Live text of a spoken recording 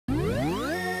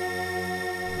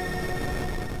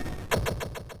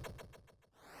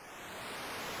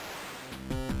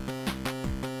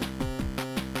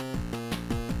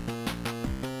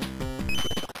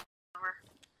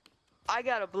I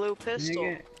got a blue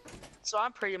pistol, so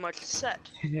I'm pretty much set.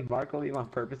 Did Marco leave on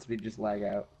purpose, or did he just lag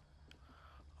out?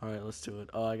 Alright, let's do it.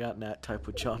 Oh, I got Nat type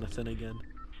with Jonathan again.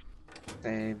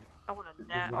 Same. I want a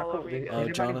gnat all over you. Oh,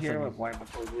 Jonathan.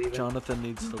 Jonathan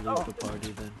needs to leave the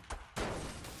party then.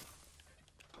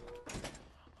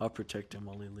 I'll protect him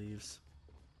while he leaves.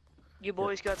 You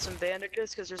boys got some bandages,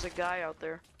 because there's a guy out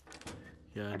there.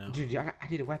 Yeah, I know. Dude, I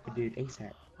need a weapon, dude, ASAP.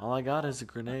 All I got is a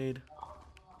grenade.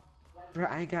 Bro,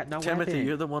 I ain't got no Timothy, weapon.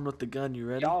 you're the one with the gun. You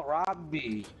ready? Y'all robbed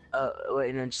me.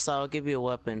 Wait, no, just I'll give you a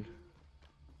weapon.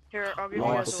 Here, I'll give Oh,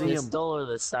 you I guys see a him. The pistol or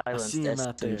the silenced I see him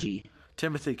out there. SMG.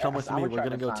 Timothy, come with me. We're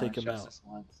gonna go take him out.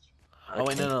 Oh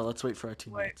wait, no, let's wait for our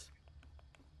teammates.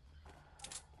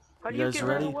 How do You you guys get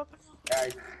rid of ready? a weapon?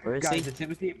 Where is Guys, he? did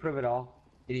Timothy prove it all?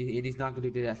 And he's not going to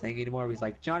do that thing anymore. He's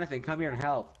like, Jonathan, come here and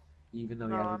help. Even though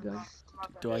he has a gun.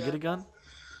 Do I get a gun?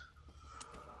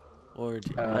 Or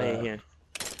do Oh, yeah, here.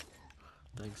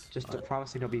 Thanks. Just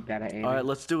promise he'll be bad at aiming. Alright,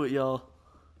 let's do it, y'all.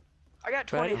 I got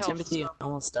 20 health. Timothy So.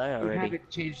 almost died We already. haven't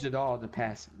changed at all in the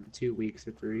past 2 weeks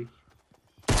or 3.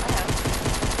 I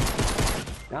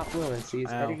have. Not Willis. He's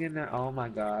Ow. heading in there. Oh my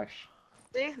gosh.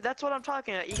 See, that's what I'm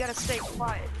talking about. You gotta stay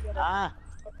quiet. You gotta, Ah!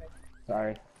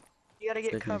 Sorry. you gotta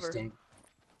get Good covered. Stink.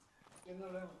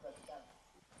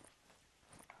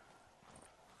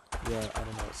 Yeah, I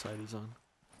don't know what side he's on.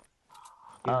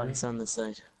 Oh, he's on this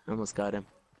side. I almost got him.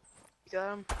 You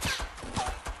got him?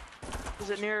 Is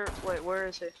it near? Wait, where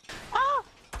is he?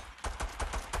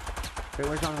 Wait,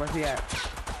 where's he at?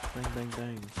 Bang, bang,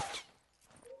 bang.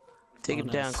 Take him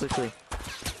down nice. quickly.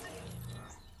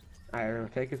 Alright, I'm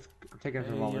taking him for a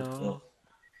Hey, moment. yo.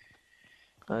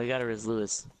 Oh, I got her as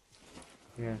Lewis.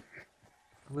 Yeah.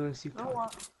 Lewis, you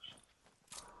talk.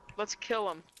 Let's kill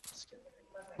him.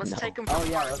 Let's No. take him. Oh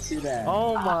yeah, let's do that.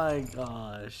 Oh my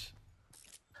gosh.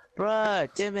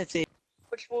 Bruh, Timothy!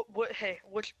 Hey,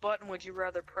 which button would you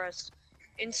rather press?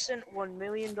 Instant $1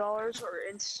 million or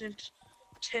instant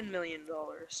 $10 million?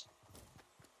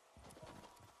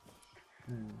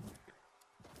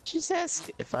 Just ask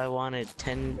if I wanted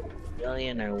 10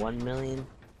 million or 1 million.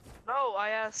 No, I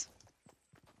asked,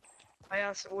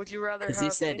 would you rather have Because he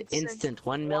said instant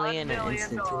 1 million $1 or million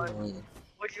instant 2 million.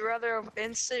 Would you rather have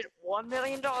instant $1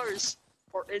 million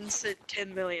or instant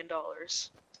 $10 million?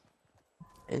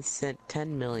 Instant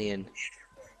 10 million.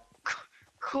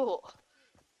 Cool.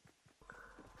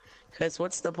 Because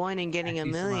what's the point in getting a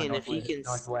million if you can...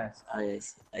 Northwest. I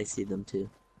see them too.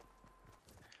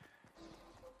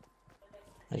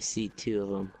 I see 2 of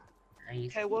them.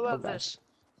 Okay, what about this?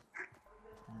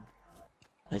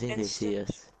 I think they see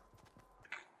us.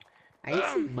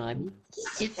 I see money.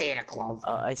 It's Santa Claus.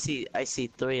 I see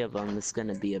 3 of them. It's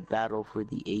gonna be a battle for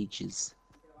the ages.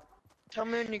 Tell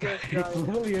me when you guys It's got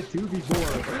literally a 2v4.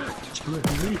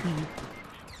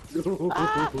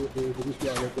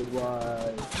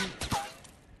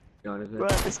 Jonathan. Bro,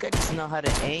 this guy doesn't know how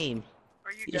to aim.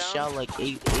 Are you He down? just shot like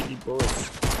 80 bullets.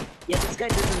 Yeah, this guy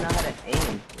doesn't know how to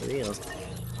aim. For real.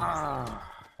 Ah.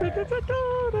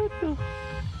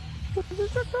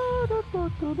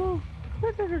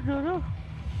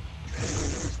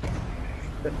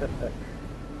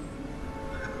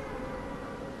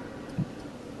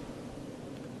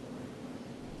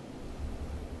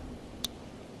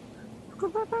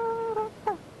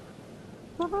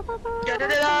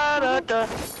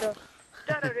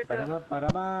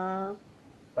 Ba-da-ba-ba-ba.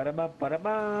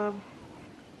 Ba-da-ba-ba-ba.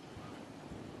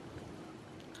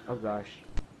 Oh gosh.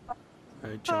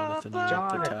 Alright, Jonathan, you're at the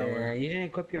tower. Jonathan, you didn't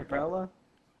equip your umbrella?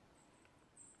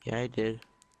 Yeah, I did.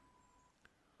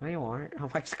 No, you aren't. How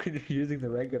am I just using the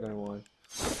regular one?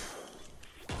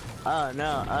 Oh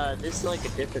no, this is like a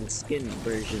different skin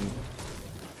version.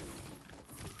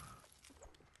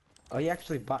 Oh, you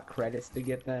actually bought credits to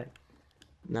get that?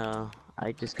 No,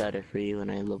 I just got it free when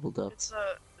I leveled up. It's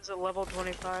a level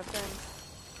 25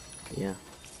 thing. Yeah.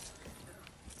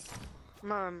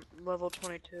 I'm on level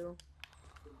 22.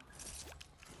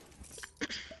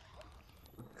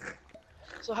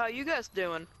 So how you guys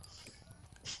doing?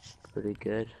 Pretty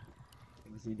good.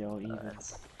 Things you don't even.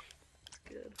 That's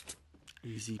good.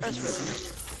 Easy That's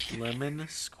peasy. Lemon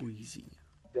squeezy.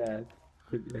 That's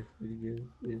pretty good.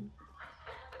 Yeah.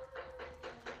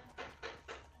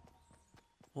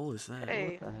 What was that?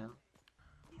 Hey. What the hell?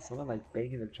 Someone like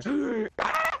banging the truck.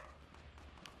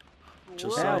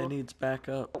 Josiah Whoa. needs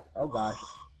backup. Oh gosh.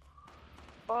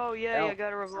 Oh yeah, I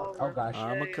got a revolver. Oh gosh.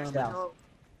 I'm Yeah, a coming. yeah.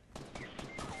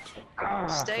 Ah,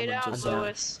 Stay down, just down.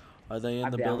 Lewis. Are they in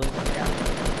I'm the down. building? I'm down.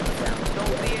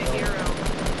 Don't be a hero.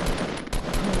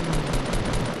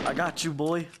 I got you,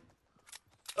 boy.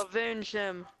 Avenge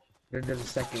him. There's a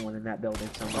second one in that building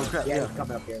somewhere. Oh, crap, yeah, yeah. he's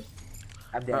coming up here.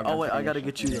 I'm dead. Oh I'm wait, I finished. gotta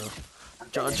get you though.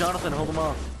 Jonathan, hold him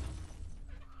off.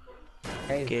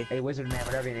 Hey, Okay. hey, wizard man,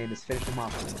 whatever your name is, finish him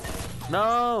off.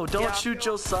 No, don't Yeah, shoot go-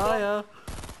 Josiah.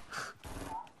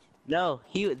 No,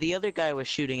 the other guy was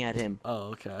shooting at him. Oh,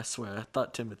 okay. I swear, I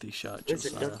thought Timothy shot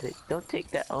Listen, Josiah. don't take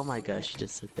that. Oh my gosh, you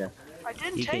just took that. I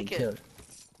didn't You're getting take it. killed.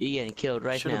 You're getting killed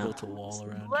right Should have now. built a wall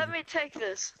around Let you. me take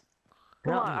this.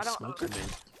 Come No, on, I don't. Smoker man.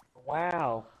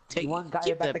 Wow. Take, You want guy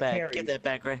give about that to back. carry. Give that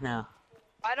back right now.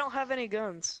 I don't have any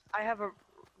guns. I have a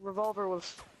revolver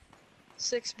with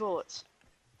 6 bullets.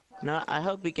 No, I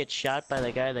hope we get shot by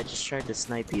the guy that just tried to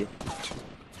snipe you.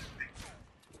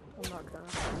 I'm not gonna.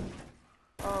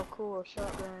 Oh, cool, a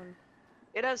shotgun.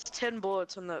 It has 10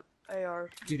 bullets in the AR.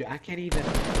 Dude, I can't even.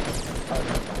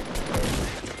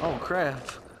 Oh crap.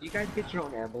 You guys get your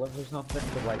own emblems or something?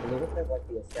 But like, look at like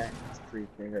the Assassin's Creed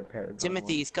thing or Paragon.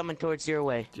 Timothy, he's coming towards your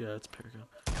way. Yeah, it's Paragon.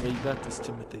 Yeah, you got this,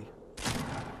 Timothy.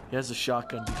 He has a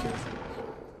shotgun. Be careful.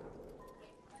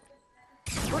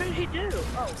 What did he do?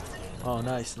 Oh, Oh,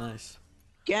 nice, nice.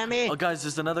 Get me! Oh, guys,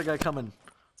 there's another guy coming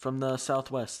from the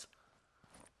southwest.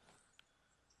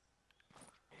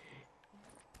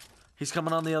 He's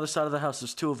coming on the other side of the house.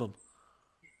 There's 2 of them.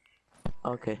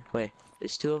 Okay, wait.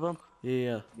 There's 2 of them?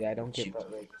 Yeah. Yeah, I don't get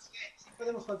that. Like,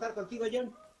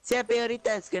 Sí, papi,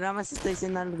 ahorita es que nada más estoy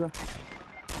diciendo algo.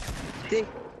 Sí.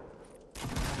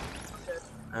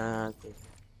 Ah, okay.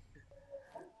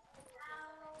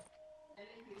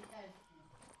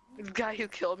 the guy who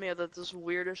killed me had this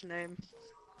weirdest name.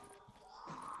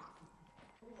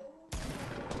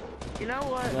 You know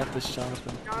what, You got this,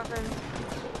 Jonathan.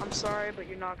 Jonathan? I'm sorry, but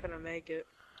you're not gonna make it.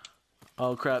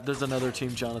 Oh crap, there's another team,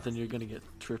 Jonathan. You're gonna get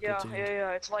triple Yeah, teamed.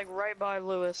 yeah. It's like right by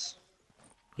Lewis.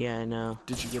 Yeah, I know.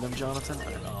 Did you get him, Jonathan?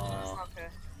 Oh.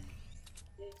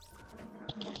 Okay.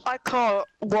 I call it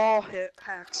wall hit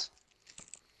hacks.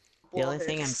 The Wall only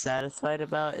thing I'm hits. satisfied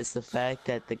about is the fact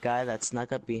that the guy that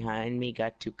snuck up behind me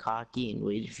got too cocky and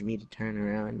waited for me to turn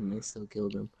around and I still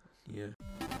killed him. Yeah.